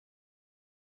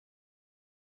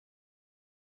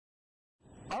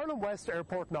Ireland West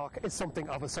Airport Knock is something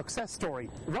of a success story.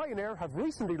 Ryanair have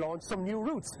recently launched some new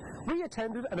routes. We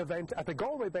attended an event at the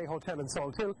Galway Bay Hotel in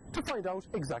Salthill to find out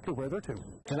exactly where they're to.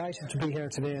 Delighted to be here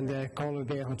today in the Galway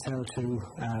Bay Hotel to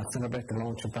celebrate the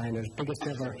launch of Ryanair's biggest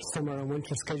ever summer and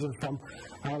winter schedule from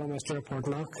Ireland West Airport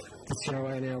Knock. This year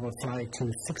Ryanair will fly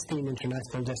to 16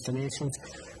 international destinations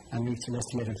and reach an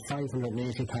estimated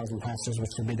 580,000 passengers, which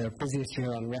will be their busiest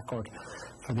year on record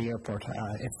for the airport.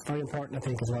 It's very important, I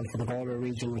think, as well for the Galway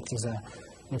region, which is an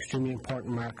extremely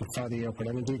important market for the airport,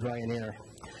 and indeed Ryanair.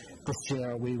 This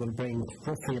year we will bring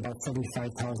roughly about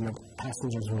 75,000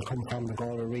 passengers will come from the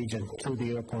Galway region to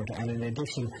the airport, and in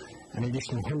addition, an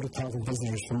additional 100,000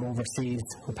 visitors from overseas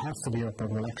who pass to the airport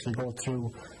will actually go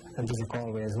through and visit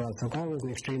Galway as well. So Galway is an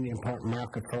extremely important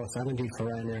market for us and indeed for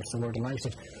Ryanair, so we're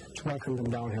delighted to welcome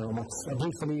them down here on what's a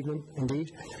beautiful evening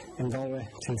indeed in Galway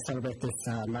to celebrate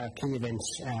this marquee event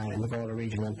in the Galway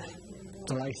region, and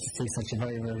delighted to see such a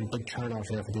very, very big turnout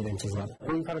here for the event as well.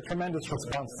 We've had a tremendous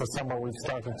response this summer. We've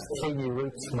started 3 new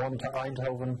routes, one to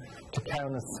Eindhoven, to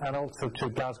Kaunas and also to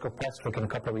Glasgow Prestwick in a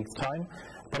couple of weeks' time.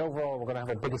 But overall we're going to have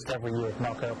our biggest ever year at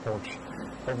Knock Airport.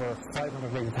 Over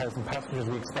 580,000 passengers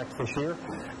we expect this year,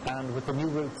 and with the new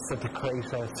routes that will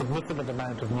create a significant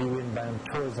amount of new inbound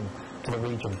tourism to the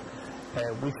region.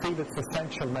 We feel it's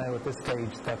essential now at this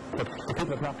stage that the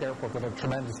people at Knock Airport did a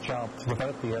tremendous job to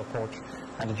develop the airport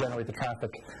and to generate the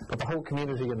traffic, but the whole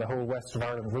community in the whole west of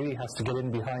Ireland really has to get in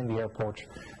behind the airport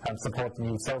and support the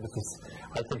new services.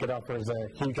 I think it offers a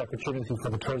huge opportunity for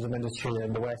the tourism industry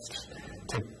in the west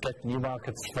to get new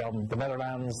markets from the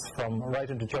Netherlands, from right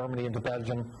into Germany, into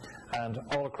Belgium, and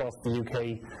all across the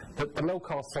UK. The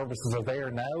low-cost services are there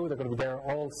now. They're going to be there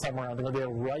all summer, and they're going to be there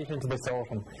right into this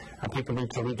autumn, and people need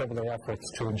to redouble their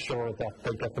efforts to ensure that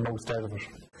they get the most out of it.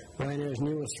 Ryanair's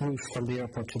newest route from the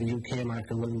airport to the UK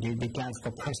market will indeed be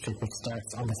Glasgow Prestwick, which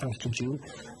starts on the 1st of June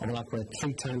and will operate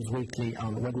 3 times weekly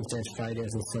on Wednesdays,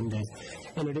 Fridays and Sundays.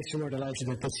 In addition, we're delighted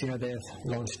that this year they've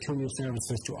launched 2 new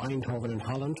services to Eindhoven in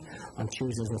Holland on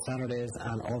Tuesdays and Saturdays,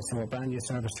 and also a brand new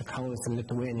service to Kaunas in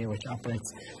Lithuania, which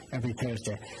operates every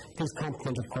Thursday. These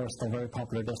complement, of course, the very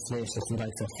popular destinations like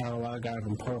the Faro Algarve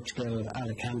in Portugal,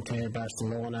 Alicante,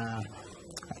 Barcelona,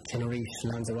 Tenerife,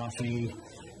 Lanzarote,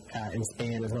 in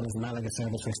Spain, as well as the Malaga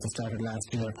service, which they started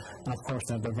last year. And of course,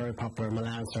 they have the very popular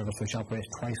Milan service, which operates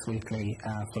twice weekly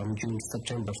from June to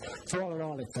September. So all in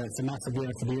all, it's a massive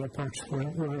year for the airport.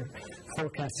 We're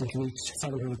forecasting to reach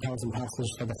 700,000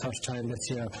 passengers for the first time this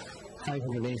year.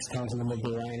 580,000 of them will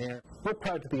be Ryanair. We're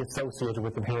proud to be associated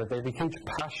with them here. They have a huge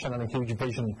passion and a huge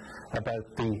vision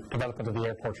about the development of the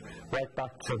airport, right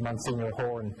back to Monsignor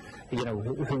Horn,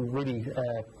 who really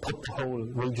put the whole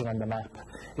region on the map.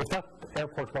 If that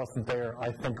airport wasn't there,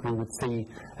 I think we would see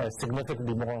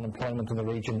significantly more unemployment in the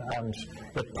region, and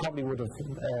it probably would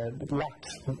have lacked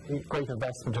great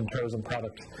investment in tourism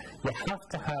products. You have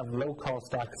to have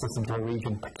low-cost access into the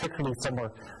region, particularly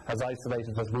somewhere as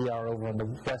isolated as we are over on the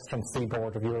western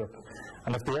seaboard of Europe.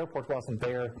 And if the airport wasn't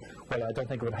there, well, I don't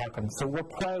think it would happen. So we're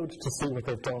proud to see what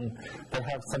they've done. They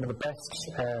have some of the best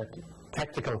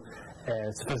technical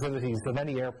facilities than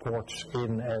any airport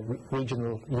in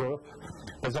regional Europe.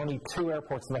 There's only 2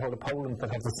 airports in the whole of Poland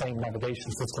that have the same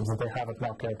navigation systems that they have at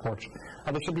Knock Airport,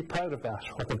 and they should be proud of that,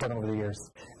 what they've done over the years.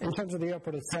 In terms of the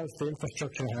airport itself, the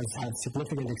infrastructure has had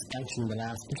significant expansion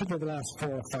in particularly the last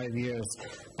 4 or 5 years.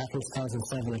 Back in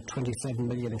 2007, a 27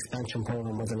 million expansion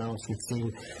program was announced. We've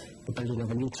seen the building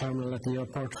of a new terminal at the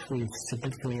airport. We've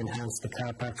significantly enhanced the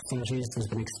car park facilities. There's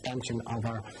been expansion of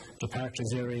our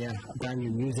departures area, a brand new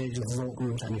news agency has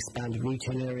opened, an expanded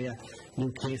retail area,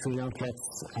 new catering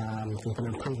outlets. There's been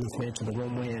improvements made to the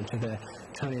runway and to the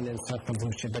turning-in circles,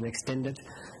 which have been extended.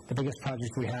 The biggest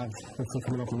project we have, which is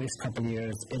coming up in the next couple of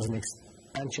years, is an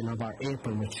expansion of our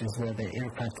apron, which is where the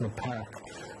aircraft will park.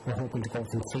 We're hoping to go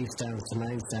from 3 stands to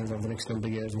 9 stands over the next number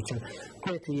of years, which will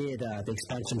greatly aid the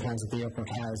expansion plans that the airport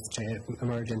has to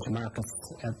emerge into markets,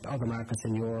 other markets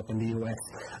in Europe and the US.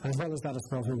 And as well as that, I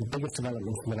suppose one of the biggest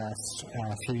developments in the last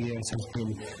few years has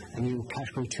been a new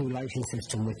Category 2 lighting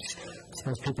system, which I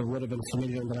suppose people would have been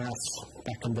familiar in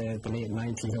back in the late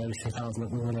 90s, early 2000s, that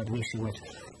we were had an issue with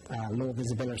low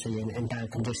visibility in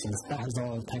bad conditions. That has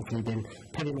all thankfully been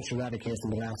pretty much eradicated in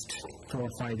the last 4 or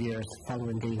 5 years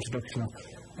following the introduction of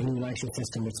a new lighting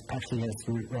system which actually has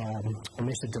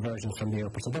omitted diversions from the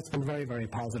airport. So that's been very, very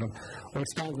positive. We're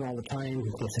expanding all the time,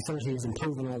 the facility is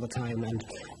improving all the time, and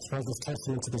as far as it's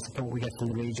testament to the support we get from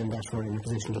the region, that we're in a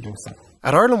position to do so.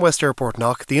 At Ireland West Airport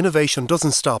Knock, the innovation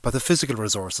doesn't stop at the physical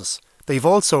resources. They've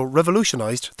also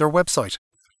revolutionised their website.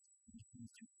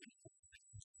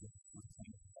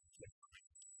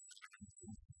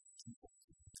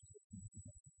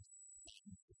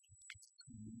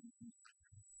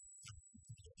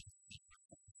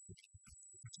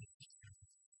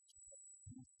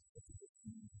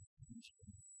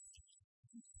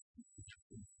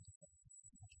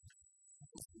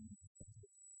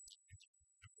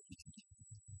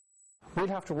 We'll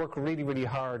have to work really, really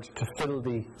hard to fill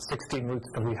the 16 routes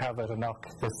that we have out of Knock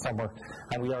this summer,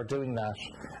 and we are doing that.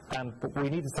 But we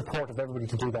need the support of everybody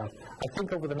to do that. I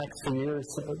think over the next few years,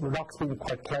 Knock's been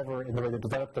quite clever in the way they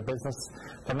develop their business.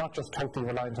 They're not just totally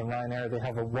reliant on Ryanair, they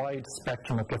have a wide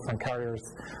spectrum of different carriers.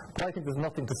 But I think there's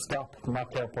nothing to stop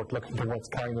Knock Airport looking towards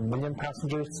carrying 1 million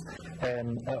passengers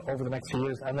over the next few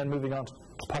years, and then moving on to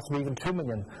possibly even 2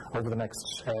 million over the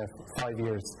next 5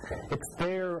 years. It's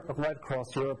there right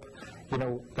across Europe. You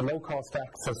know, the low-cost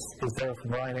access is there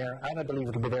from Ryanair, and I believe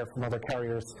it'll be there from other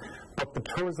carriers. But the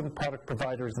tourism product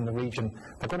providers in the region,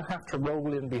 they're going to have to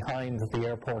roll in behind the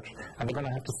airport, and they're going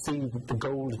to have to see the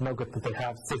gold nugget that they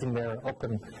have sitting there up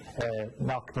in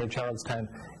Knock near Charlestown.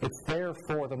 It's there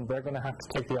for them. They're going to have to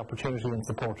take the opportunity and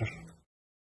support it.